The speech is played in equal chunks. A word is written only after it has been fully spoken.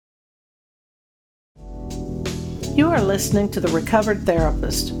You are listening to The Recovered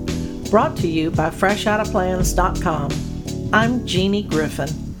Therapist, brought to you by FreshOuttaPlans.com. I'm Jeannie Griffin,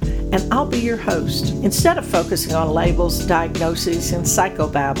 and I'll be your host. Instead of focusing on labels, diagnoses, and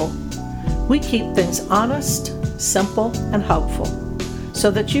psychobabble, we keep things honest, simple, and hopeful so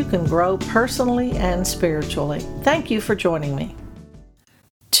that you can grow personally and spiritually. Thank you for joining me.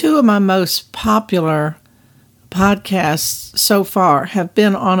 Two of my most popular podcasts so far have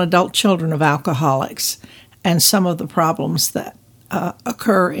been on adult children of alcoholics and some of the problems that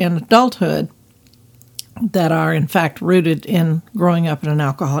occur in adulthood that are in fact rooted in growing up in an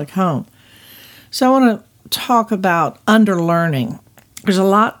alcoholic home. So I want to talk about underlearning. There's a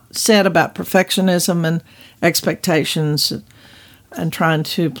lot said about perfectionism and expectations and trying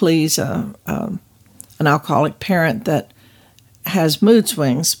to please an alcoholic parent that has mood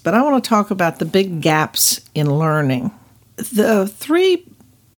swings, but I want to talk about the big gaps in learning. The 3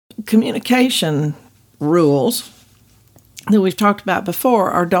 communication rules that we've talked about before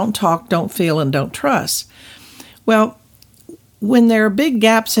are don't talk, don't feel, and don't trust. Well, when there are big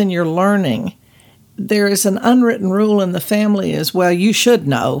gaps in your learning, there is an unwritten rule in the family is, well, you should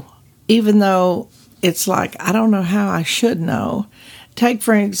know, even though it's like, I don't know how I should know. Take,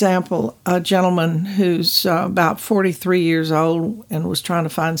 for example, a gentleman who's about 43 years old and was trying to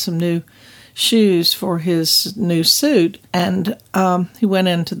find some new shoes for his new suit. And he went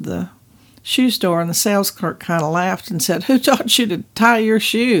into the shoe store, and the sales clerk kind of laughed and said, "Who taught you to tie your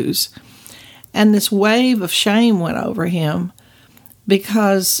shoes?" And this wave of shame went over him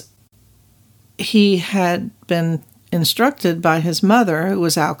because he had been instructed by his mother, who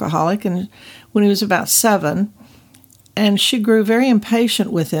was alcoholic, and when he was about 7, and she grew very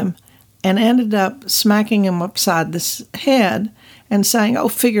impatient with him and ended up smacking him upside the head and saying, "Oh,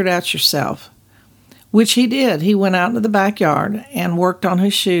 figure it out yourself," which he did. He went out into the backyard and worked on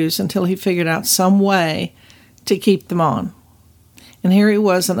his shoes until he figured out some way to keep them on. And here he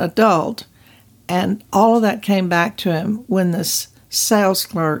was, an adult, and all of that came back to him when this sales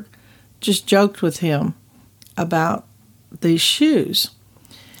clerk just joked with him about these shoes.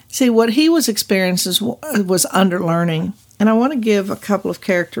 See, what he was experiencing was underlearning, and I want to give a couple of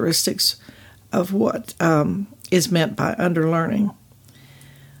characteristics of what is meant by underlearning.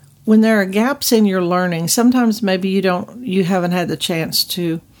 When there are gaps in your learning, sometimes maybe you haven't had the chance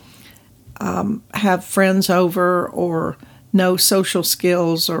to have friends over or know social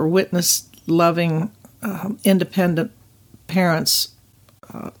skills or witness loving, independent parents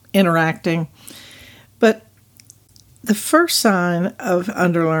interacting. But the first sign of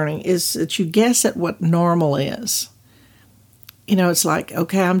underlearning is that you guess at what normal is. You know, it's like,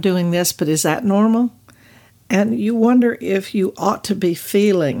 okay, I'm doing this, but is that normal? And you wonder if you ought to be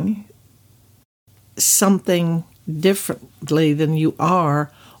feeling something differently than you are,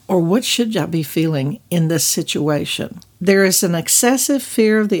 or what should I be feeling in this situation? There is an excessive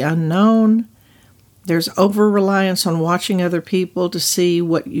fear of the unknown. There's over-reliance on watching other people to see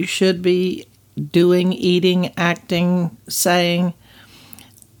what you should be doing, eating, acting, saying.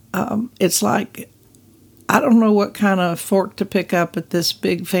 It's like, I don't know what kind of fork to pick up at this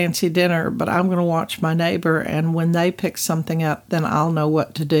big fancy dinner, but I'm going to watch my neighbor, and when they pick something up, then I'll know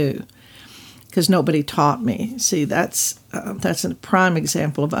what to do because nobody taught me. See, that's a prime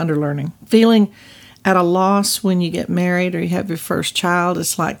example of underlearning. Feeling at a loss when you get married or you have your first child,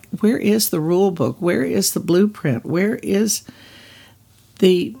 it's like, where is the rule book? Where is the blueprint? Where is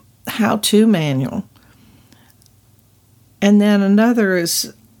the how-to manual? And then another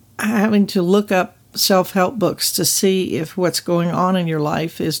is having to look up self-help books to see if what's going on in your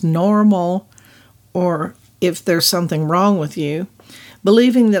life is normal or if there's something wrong with you.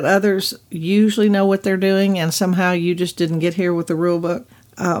 Believing that others usually know what they're doing and somehow you just didn't get here with the rule book.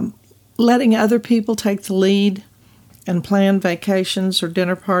 Letting other people take the lead and plan vacations or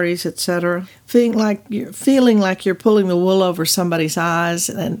dinner parties, etc. Feeling like you're pulling the wool over somebody's eyes,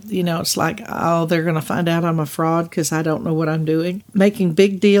 and it's like, oh, they're going to find out I'm a fraud because I don't know what I'm doing. Making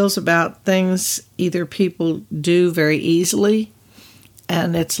big deals about things either people do very easily,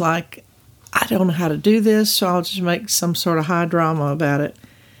 and it's like, I don't know how to do this, so I'll just make some sort of high drama about it.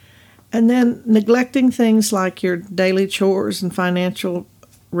 And then neglecting things like your daily chores and financial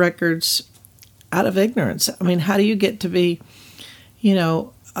records out of ignorance. I mean, how do you get to be,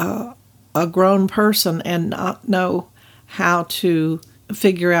 a grown person and not know how to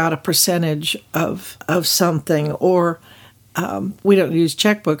figure out a percentage of something? Or we don't use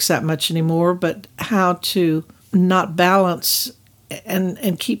checkbooks that much anymore, but how to not balance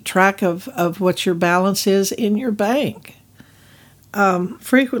and keep track of what your balance is in your bank.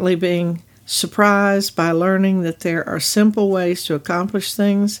 Frequently being surprised by learning that there are simple ways to accomplish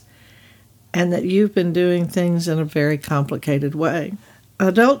things and that you've been doing things in a very complicated way.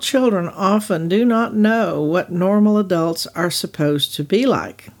 Adult children often do not know what normal adults are supposed to be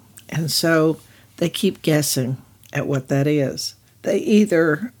like, and so they keep guessing at what that is. They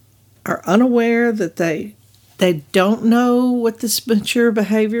either are unaware that they don't know what this mature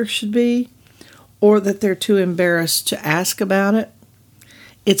behavior should be, or that they're too embarrassed to ask about it.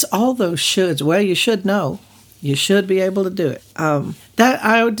 It's all those shoulds. Well, you should know. You should be able to do it. That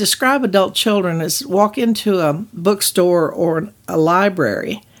I would describe adult children as walk into a bookstore or a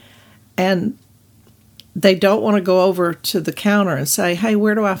library, and they don't want to go over to the counter and say, hey,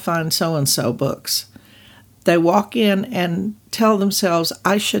 where do I find so-and-so books? They walk in and tell themselves,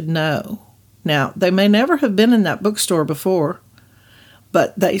 I should know. Now, they may never have been in that bookstore before,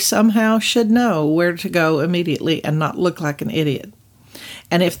 but they somehow should know where to go immediately and not look like an idiot.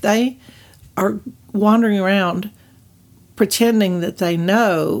 And if they are wandering around pretending that they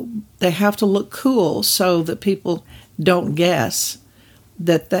know, they have to look cool so that people don't guess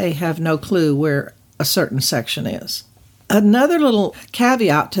that they have no clue where a certain section is. Another little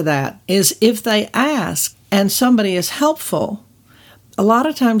caveat to that is if they ask and somebody is helpful, a lot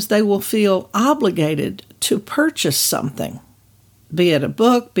of times they will feel obligated to purchase something, be it a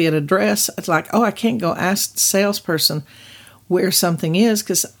book, be it a dress. It's like, oh, I can't go ask the salesperson where something is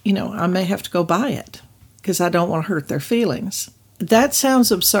because, I may have to go buy it because I don't want to hurt their feelings. That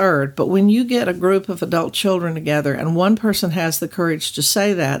sounds absurd, but when you get a group of adult children together and one person has the courage to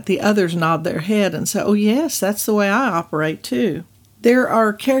say that, the others nod their head and say, oh, yes, that's the way I operate too. There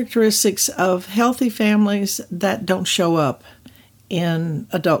are characteristics of healthy families that don't show up in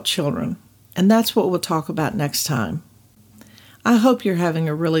adult children, and that's what we'll talk about next time. I hope you're having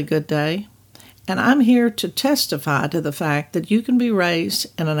a really good day. And I'm here to testify to the fact that you can be raised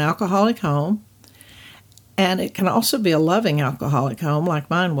in an alcoholic home, and it can also be a loving alcoholic home like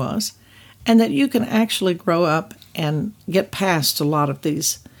mine was, and that you can actually grow up and get past a lot of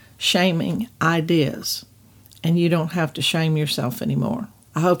these shaming ideas, and you don't have to shame yourself anymore.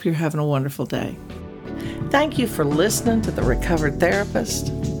 I hope you're having a wonderful day. Thank you for listening to The Recovered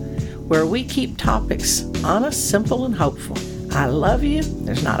Therapist, where we keep topics honest, simple, and hopeful. I love you.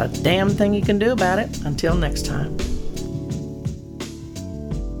 There's not a damn thing you can do about it. Until next time.